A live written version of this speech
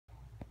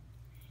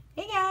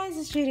guys,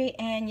 it's Judy,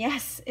 and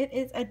yes, it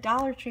is a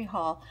Dollar Tree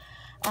haul.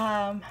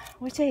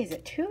 What day is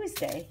it?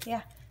 Tuesday.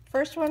 Yeah,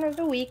 first one of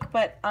the week,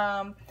 but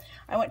I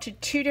went to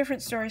 2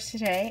 different stores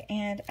today,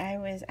 and I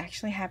was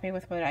actually happy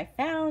with what I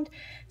found.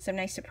 Some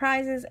nice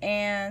surprises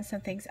and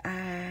some things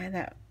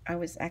that I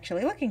was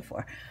actually looking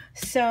for.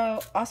 So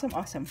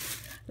awesome.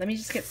 Let me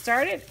just get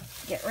started,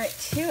 get right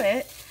to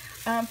it.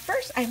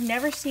 First, I've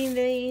never seen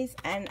these,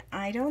 and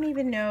I don't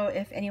even know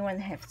if anyone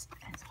has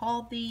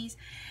hauled these.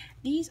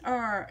 These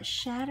are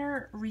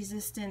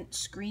shatter-resistant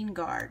screen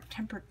guard,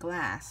 tempered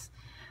glass.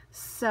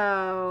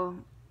 So,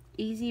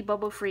 easy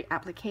bubble-free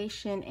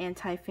application,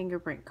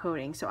 anti-fingerprint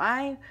coating. So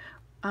I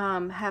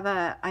have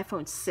a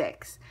iPhone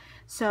 6.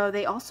 So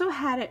they also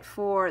had it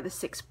for the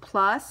 6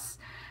 Plus.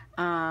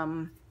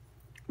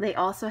 They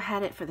also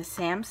had it for the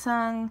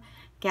Samsung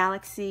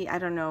Galaxy. I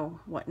don't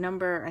know what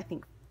number. I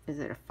think, is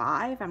it a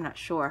 5? I'm not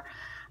sure,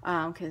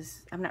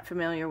 because I'm not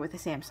familiar with the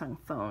Samsung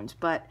phones.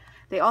 But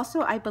they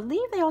also, I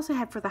believe they also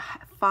had for the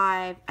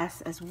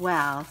 5S as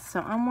well.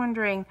 So I'm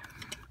wondering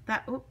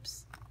that,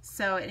 oops.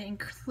 So it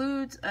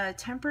includes a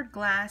tempered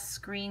glass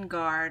screen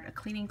guard, a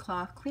cleaning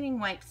cloth, cleaning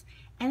wipes,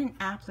 and an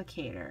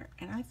applicator.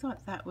 And I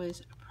thought that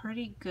was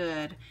pretty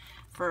good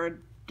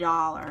for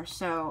 $1.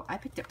 So I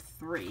picked up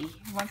 3.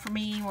 One for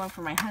me, one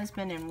for my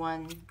husband, and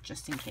one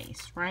just in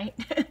case, right?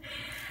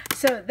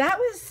 So that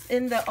was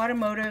in the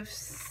automotive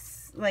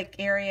like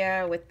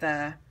area with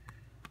the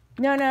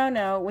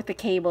with the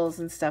cables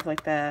and stuff,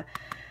 like the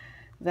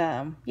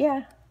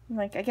yeah,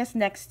 like I guess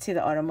next to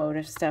the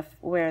automotive stuff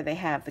where they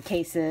have the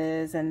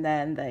cases and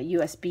then the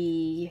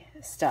USB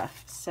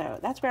stuff. So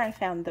that's where I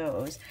found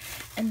those.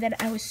 And then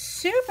I was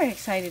super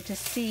excited to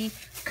see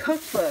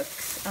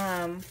cookbooks.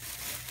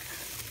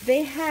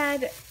 They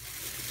had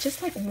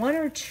just like 1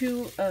 or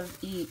 2 of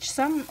each.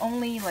 Some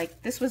only,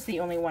 like this was the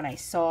only one I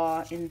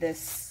saw in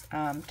this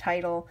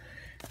title,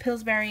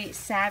 Pillsbury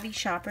Savvy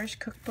Shoppers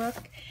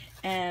Cookbook.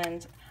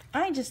 And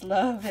I just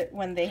love it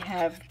when they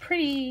have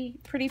pretty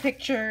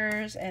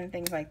pictures and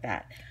things like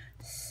that.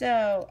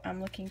 So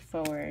I'm looking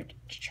forward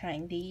to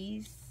trying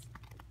these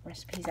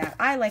recipes out.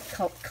 I like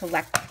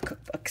collect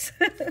cookbooks.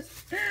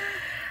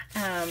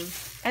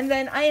 And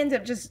then I end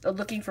up just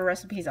looking for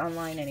recipes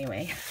online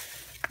anyway.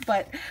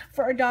 But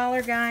for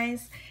 $1,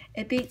 guys,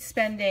 it beats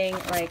spending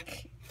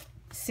like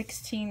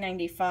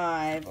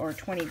 $16.95 or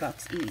 20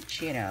 bucks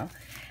each, you know.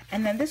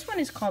 And then this one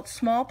is called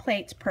Small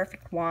Plates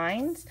Perfect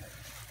Wines,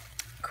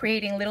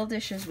 creating little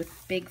dishes with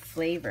big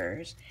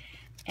flavors.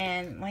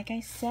 And like I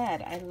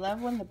said, I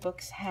love when the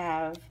books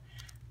have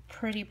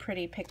pretty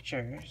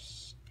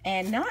pictures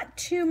and not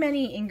too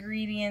many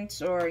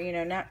ingredients, or you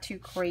know, not too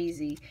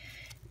crazy,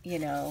 you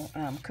know,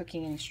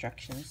 cooking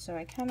instructions. So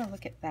I kind of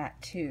look at that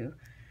too,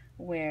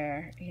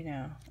 where, you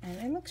know, and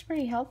it looks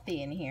pretty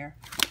healthy in here.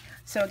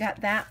 So I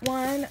got that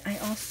one. I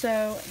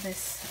also,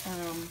 this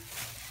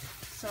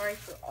sorry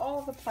for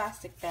all the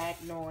plastic bag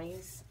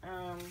noise,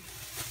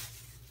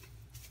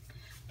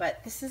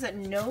 but this is a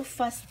No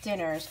Fuss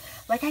Dinners.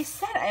 Like I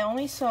said, I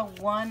only saw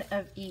 1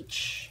 of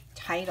each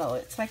title.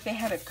 It's like they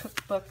had a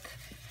cookbook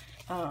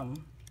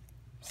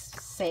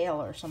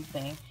sale or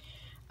something.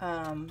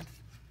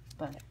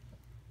 But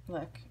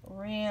look,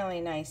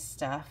 really nice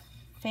stuff.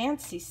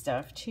 Fancy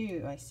stuff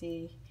too. I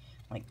see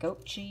like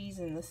goat cheese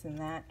and this and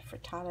that,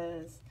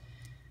 frittatas,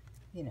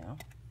 you know.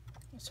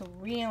 So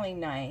really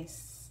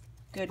nice,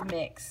 good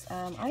mix.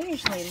 I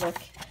usually look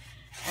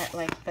at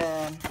like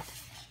the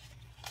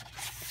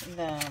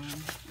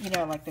you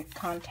know, like the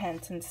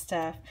contents and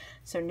stuff.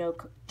 So no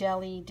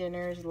deli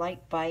dinners,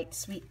 light bites,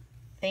 sweet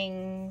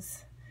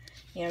things,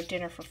 you know,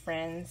 dinner for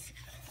friends,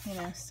 you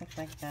know, stuff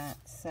like that.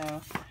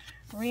 So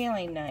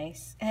really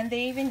nice. And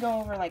they even go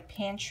over like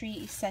pantry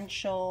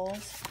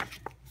essentials,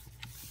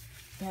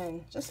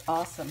 and just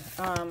awesome.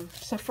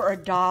 So for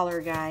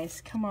 $1,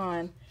 guys, come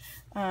on.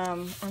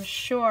 I'm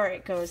sure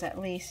it goes at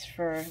least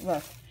for,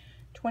 look,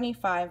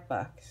 25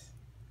 bucks,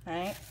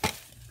 right?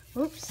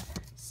 Oops,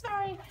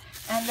 sorry.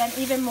 And then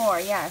even more,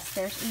 yes,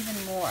 there's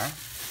even more.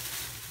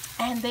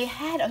 And they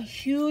had a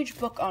huge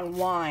book on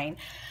wine.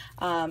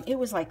 It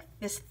was like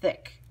this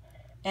thick,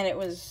 and it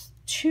was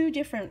 2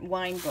 different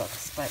wine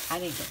books, but I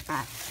didn't get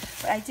that.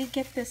 But I did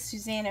get this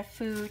Susanna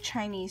Fu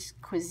Chinese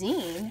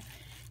Cuisine,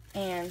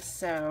 and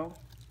so,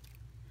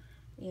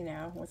 you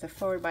know, with a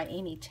foreword by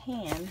Amy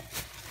Tan.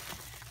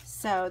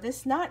 So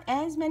this, not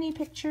as many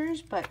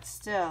pictures, but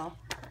still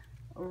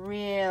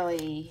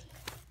really,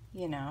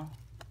 you know,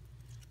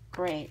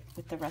 great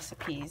with the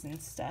recipes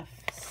and stuff.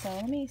 So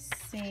let me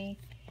see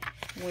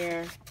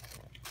where,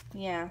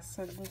 yeah,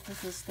 so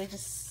this is, they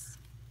just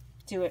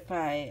do it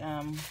by,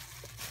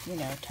 you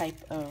know, type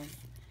of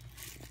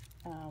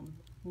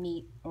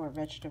meat or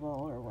vegetable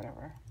or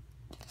whatever.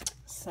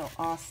 So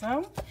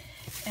awesome.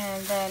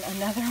 And then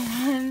another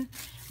one,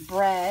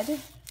 bread.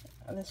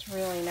 This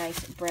really nice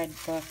bread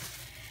book.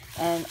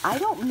 And I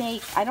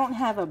don't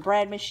have a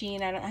bread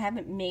machine. I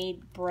haven't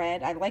made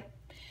bread.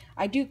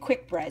 I do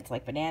quick breads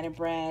like banana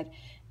bread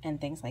and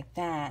things like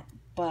that.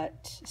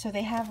 but so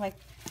they have like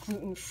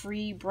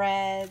gluten-free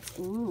breads.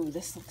 Ooh,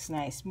 this looks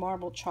nice.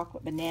 Marble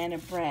chocolate banana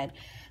bread.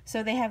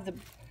 So they have the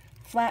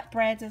flat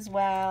breads as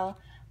well.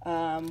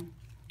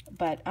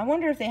 But I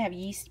wonder if they have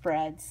yeast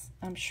breads.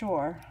 I'm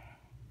sure.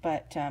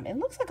 But it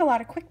looks like a lot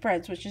of quick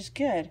breads, which is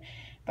good.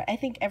 But I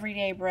think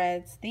everyday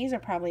breads, these are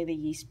probably the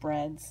yeast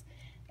breads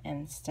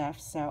and stuff.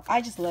 So I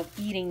just love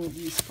eating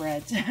yeast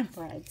breads.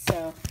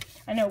 So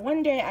I know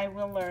one day I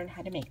will learn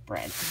how to make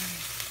bread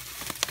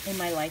in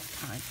my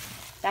lifetime.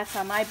 That's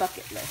on my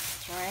bucket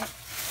list, right?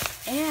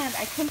 And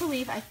I couldn't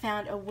believe I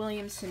found a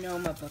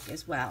Williams-Sonoma book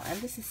as well. And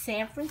this is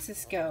San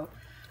Francisco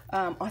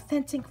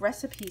Authentic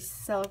Recipes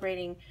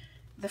Celebrating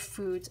the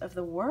Foods of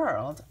the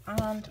World.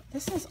 And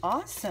this is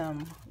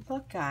awesome.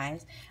 Look,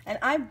 guys. And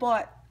I've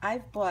bought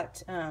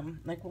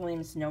like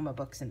Williams-Sonoma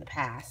books in the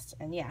past.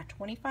 And yeah,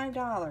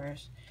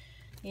 $25.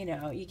 You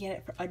know, you get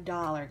it for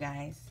 $1,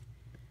 guys.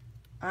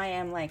 I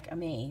am like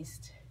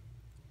amazed.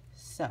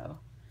 So,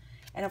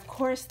 and of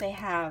course they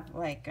have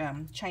like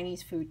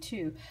Chinese food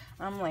too.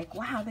 I'm like,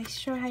 wow, they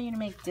show how you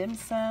make dim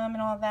sum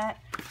and all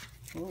that.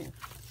 Ooh,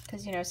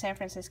 because you know San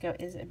Francisco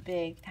is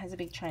has a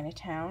big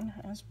Chinatown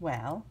as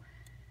well.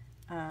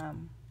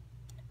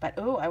 But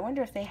oh, I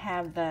wonder if they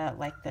have the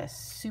like the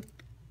soup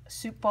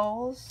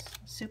bowls,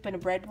 soup in a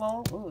bread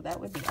bowl. Ooh, that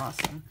would be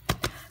awesome.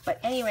 But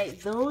anyway,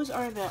 those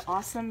are the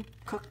awesome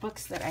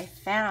cookbooks that I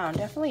found.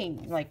 Definitely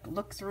like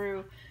look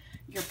through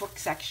your book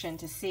section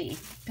to see,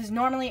 because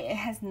normally it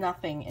has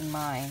nothing in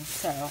mine.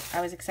 So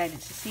I was excited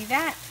to see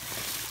that.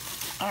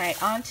 All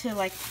right, on to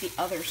like the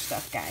other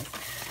stuff, guys.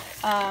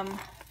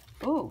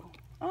 Ooh,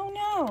 oh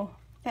no,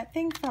 that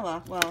thing fell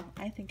off. Well,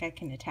 I think I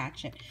can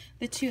attach it.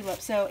 The tulip.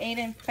 So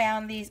Aiden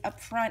found these up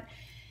front,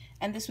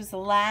 and this was the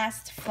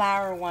last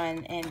flower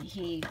one, and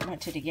he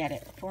wanted to get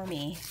it for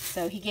me.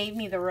 So he gave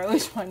me the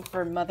rose one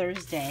for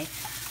Mother's Day.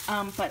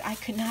 But I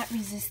could not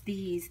resist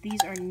these.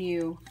 These are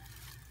new.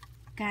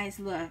 Guys,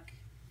 look.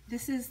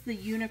 This is the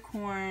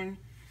unicorn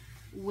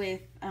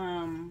with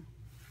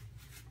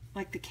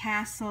like the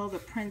castle, the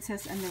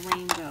princess, and the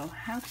rainbow.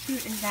 How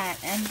cute is that?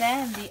 And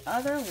then the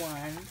other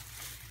one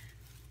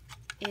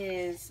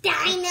is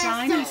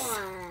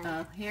dinosaur.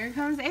 Oh, here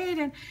comes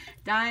Aiden.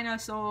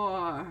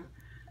 Dinosaur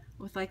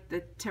with like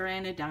the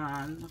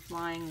pteranodon, the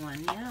flying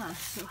one. Yeah.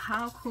 So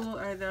how cool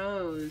are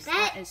those?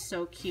 That is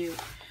so cute.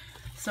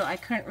 So I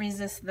couldn't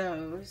resist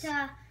those.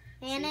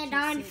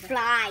 Pteranodon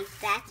flies.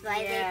 That's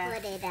why they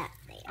put it up there.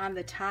 On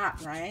the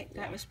top, right?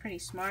 Yeah. That was pretty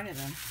smart of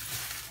them.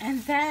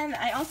 And then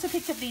I also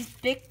picked up these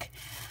big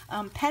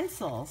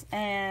pencils,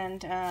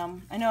 and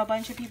I know a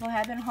bunch of people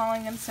have been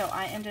hauling them, so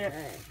I ended up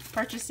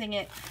purchasing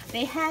it.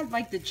 They had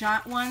like the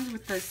Jot ones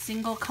with the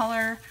single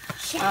color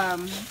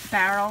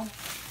barrel,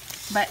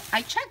 but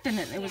I checked and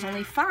it was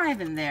only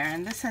 5 in there,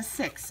 and this has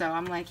 6. So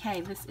I'm like,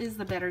 hey, this is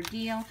the better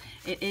deal.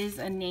 It is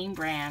a name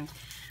brand.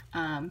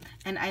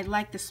 And I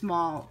like the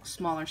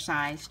smaller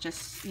size,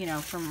 just, you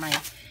know, for my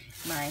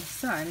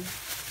son.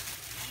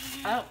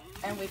 Oh,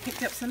 and we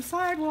picked up some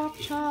sidewalk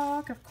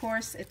chalk. Of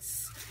course,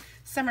 it's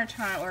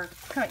summertime, or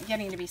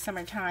getting to be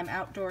summertime,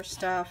 outdoor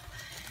stuff,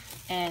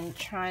 and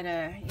try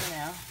to, you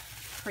know,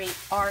 create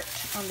art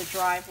on the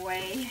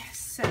driveway.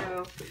 So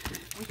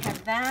we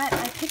have that.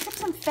 I picked up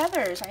some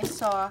feathers I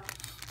saw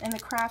in the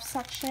craft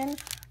section.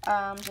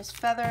 Just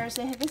feathers.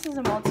 This is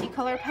a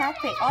multicolor pack.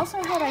 They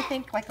also had, I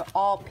think, like an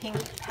all pink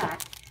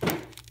pack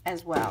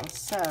as well.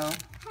 So,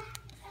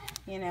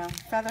 you know,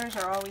 feathers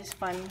are always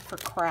fun for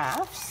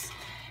crafts.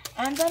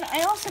 And then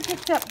I also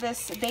picked up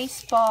this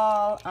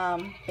baseball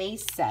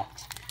base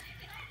set.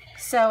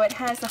 So it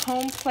has the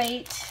home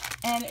plate,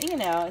 and you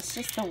know, it's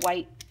just the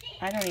white.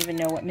 I don't even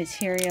know what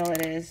material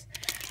it is.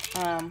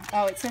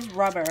 Oh, it says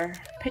rubber.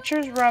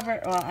 Pitcher's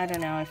rubber. Well, I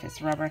don't know if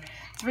it's rubber.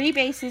 3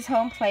 bases,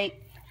 home plate.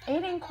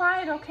 Aiden,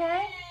 quiet,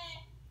 okay?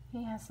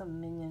 He has some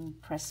minion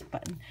press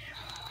button.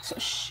 So,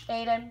 shh,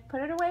 Aiden,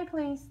 put it away,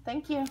 please.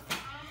 Thank you.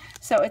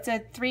 So it's a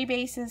 3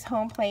 bases,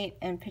 home plate,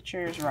 and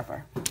pitcher's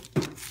rubber.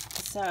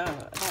 So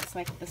that's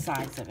like the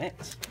size of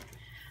it.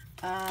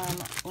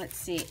 Let's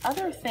see.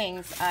 Other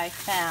things I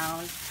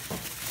found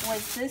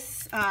was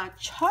this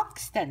chalk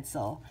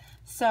stencil.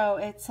 So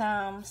it's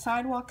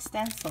sidewalk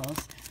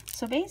stencils.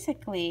 So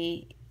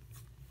basically,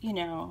 you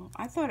know,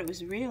 I thought it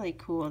was really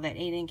cool that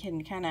Aiden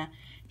can kind of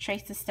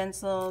trace the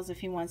stencils if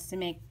he wants to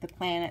make the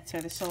planets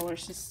or the solar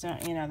system,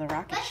 you know, the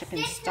rocket ship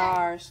and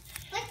stars.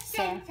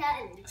 So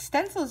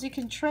stencils you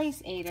can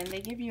trace, Aiden.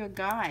 They give you a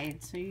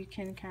guide so you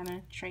can kind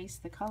of trace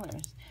the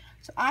colors.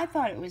 So I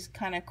thought it was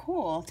kind of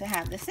cool to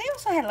have this. They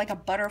also had like a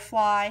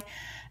butterfly,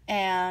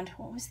 and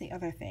what was the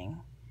other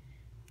thing?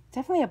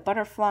 Definitely a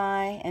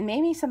butterfly, and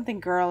maybe something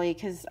girly,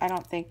 because I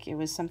don't think it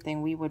was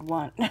something we would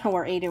want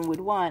or Aiden would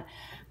want.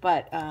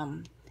 But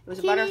it was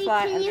a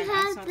butterfly, and then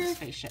also the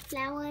spaceship.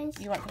 Flowers?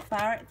 You want the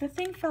flower? The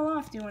thing fell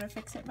off. Do you want to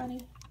fix it,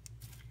 buddy?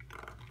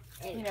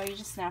 You know, you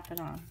just snap it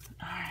on.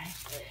 All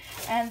right.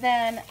 And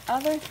then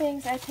other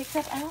things I picked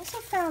up. I also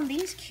found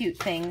these cute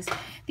things.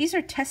 These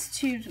are test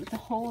tubes with a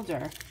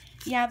holder.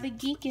 Yeah, the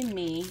geek in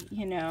me,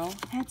 you know,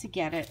 had to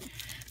get it.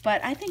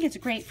 But I think it's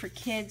great for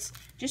kids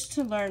just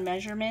to learn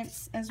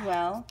measurements as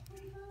well.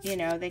 You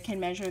know, they can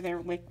measure their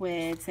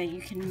liquids, that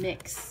you can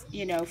mix,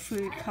 you know,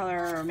 food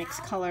color or mix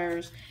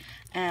colors.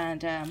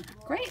 And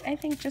great, I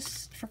think,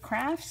 just for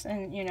crafts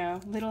and, you know,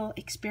 little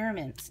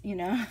experiments, you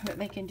know, that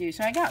they can do.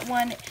 So I got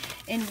one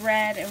in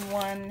red and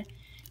one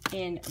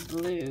in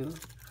blue.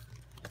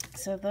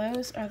 So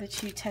those are the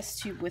two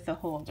test tube with a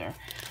holder.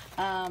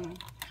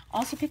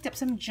 Also picked up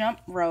some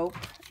jump rope.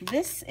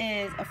 This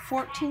is a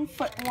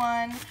 14-foot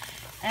one.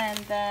 And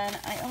then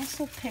I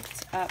also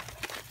picked up,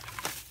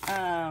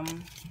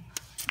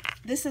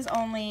 this is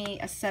only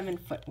a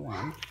 7-foot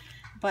one.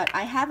 But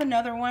I have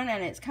another one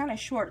and it's kind of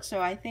short,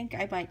 so I think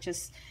I might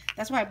just,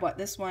 that's why I bought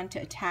this one to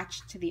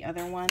attach to the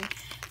other one.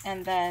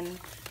 And then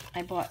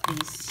I bought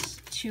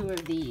these 2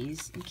 of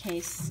these in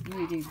case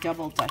you do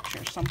double dutch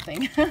or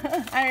something.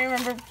 I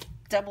remember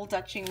double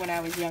dutching when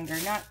I was younger.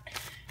 Not,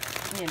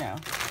 you know,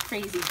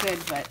 crazy good,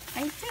 but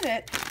I did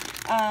it.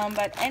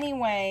 But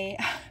anyway,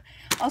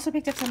 also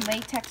picked up some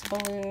latex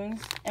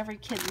balloons. Every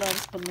kid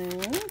loves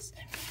balloons.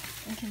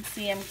 You can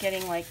see I'm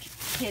getting like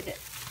kid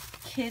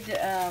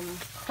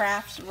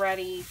crafts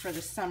ready for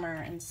the summer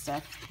and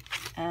stuff.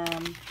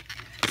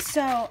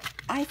 So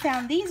I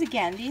found these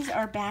again. These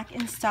are back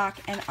in stock,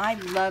 and I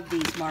love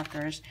these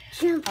markers.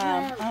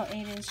 Oh,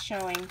 Aiden's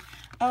showing.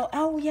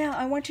 Oh yeah,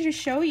 I wanted to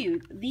show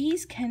you.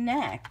 These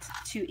connect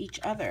to each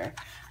other.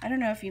 I don't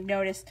know if you've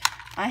noticed.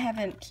 I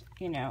haven't,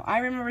 you know, I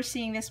remember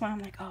seeing this one. I'm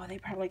like, oh, they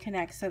probably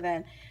connect. So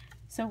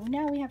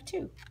now we have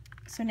 2.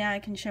 So now I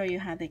can show you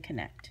how they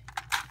connect.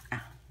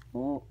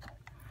 Oh,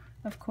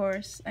 of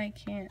course, I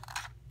can't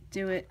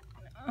do it.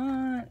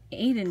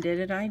 Aiden did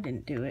it. I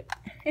didn't do it.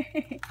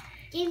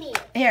 Give me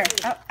it. Here.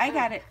 Oh, I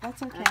got it.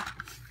 That's okay.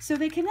 So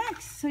they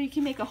connect, so you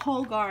can make a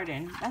whole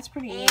garden. That's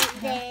pretty neat.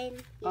 Then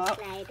Oh,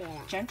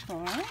 gentle,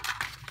 right?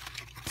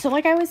 So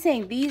like I was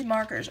saying, these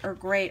markers are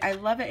great. I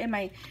love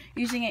it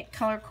using it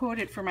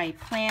color-coded for my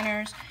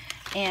planners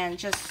and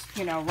just,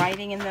 you know,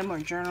 writing in them or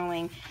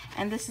journaling.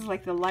 And this is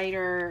like the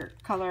lighter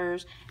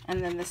colors,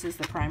 and then this is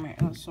the primary.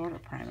 Oh, sort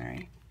of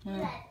primary.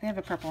 They have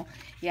a purple.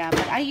 Yeah,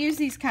 but I use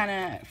these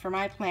kind of for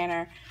my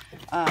planner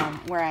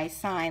where I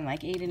sign,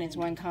 like Aiden is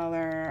one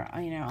color,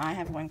 you know, I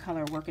have one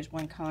color, work is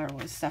one color,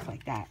 stuff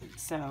like that.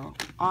 So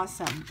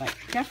awesome. But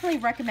definitely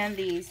recommend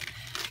these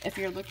if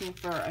you're looking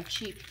for a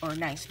cheap or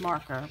nice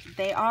marker.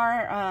 They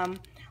are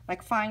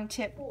like fine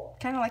tip,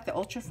 kind of like the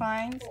ultra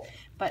fines,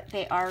 but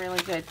they are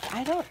really good.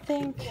 I don't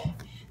think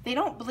they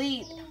don't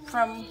bleed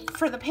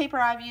for the paper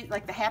I've used,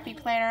 like the Happy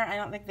Planner. I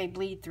don't think they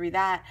bleed through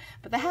that,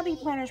 but the Happy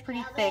Planner is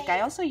pretty thick.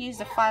 I also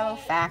used a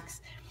Filofax,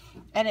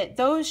 and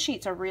those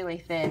sheets are really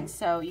thin,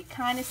 so you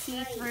kind of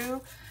see through,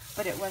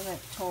 but it wasn't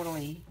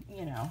totally,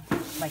 you know,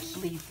 like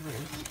bleed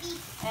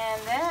through.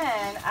 And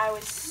then I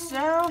was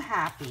so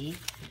happy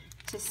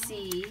to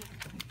see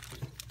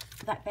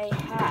that they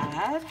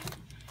had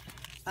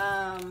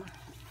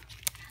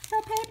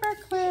the paper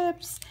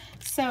clips.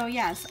 So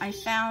yes, I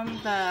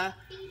found the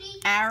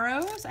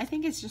arrows. I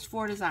think it's just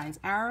 4 designs.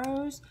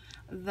 Arrows,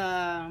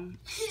 the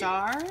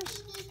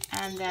stars,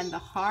 and then the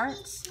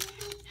hearts,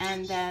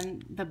 and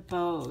then the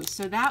bows.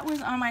 So that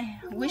was on my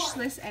wish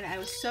list, and I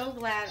was so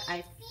glad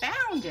I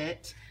found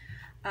it.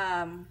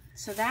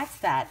 So that's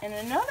that. And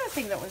another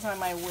thing that was on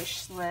my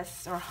wish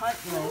list or hunt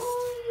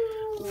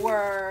list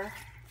were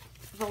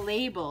the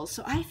labels.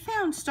 So I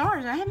found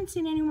stars. I haven't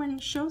seen anyone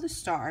show the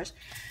stars,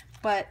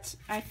 but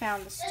I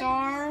found the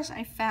stars.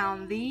 I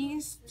found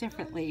these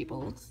different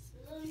labels.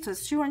 So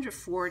it's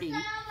 240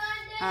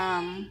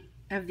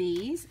 of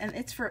these, and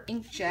it's for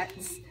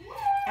inkjets.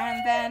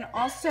 And then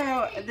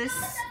also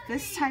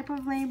this type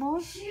of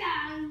label,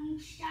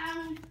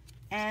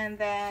 and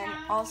then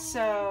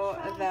also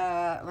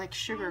the like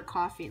sugar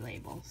coffee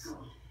labels.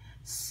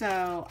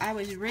 So I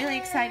was really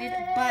excited,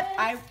 but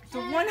the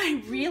one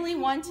I really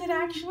wanted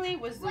actually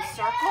was the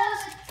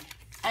circles,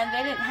 and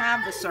they didn't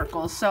have the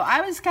circles. So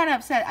I was kind of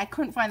upset I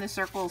couldn't find the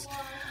circles,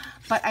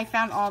 but I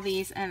found all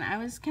these, and I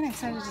was kind of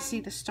excited to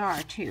see the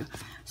star too.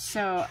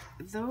 So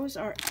those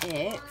are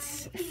it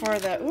for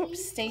the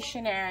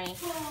stationery.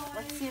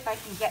 Let's see if I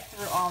can get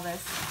through all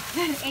this.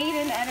 Then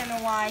Aiden, I don't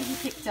know why, he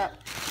picked up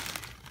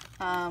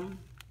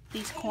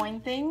these coin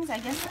things. I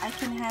guess I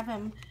can have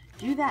him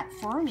do that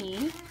for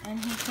me,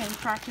 and he can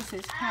practice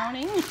his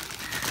counting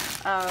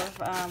of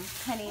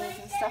pennies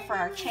and stuff for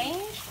our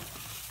change.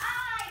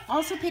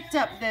 Also picked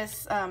up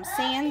this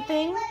sand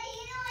thing.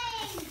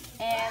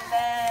 And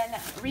then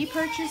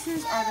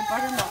repurchases are the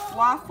buttermilk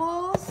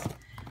waffles,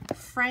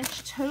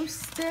 French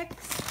toast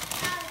sticks,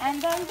 and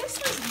then this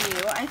was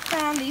new. I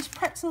found these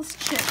pretzels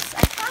chips.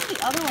 I found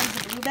the other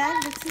one's a blue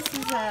bag, but this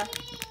is a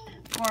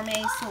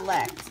Gourmet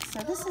Select. So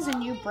this is a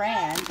new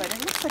brand, but it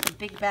looks like a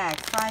big bag,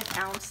 5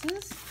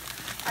 ounces.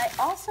 I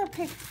also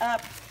picked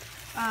up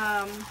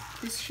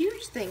this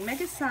huge thing,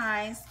 mega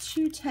size,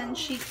 210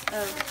 sheets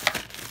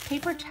of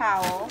paper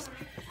towels.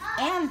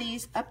 And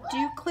these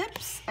updo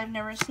clips. I've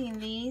never seen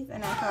these,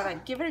 and I thought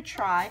I'd give it a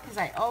try because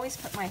I always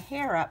put my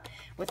hair up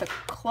with a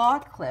claw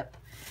clip.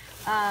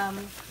 And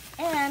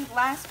And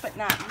last but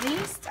not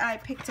least, I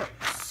picked up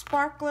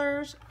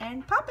sparklers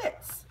and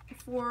puppets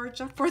for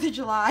 4th of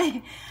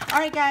July. All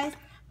right, guys.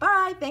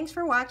 Bye. Thanks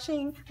for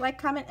watching. Like,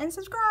 comment, and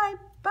subscribe.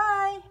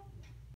 Bye.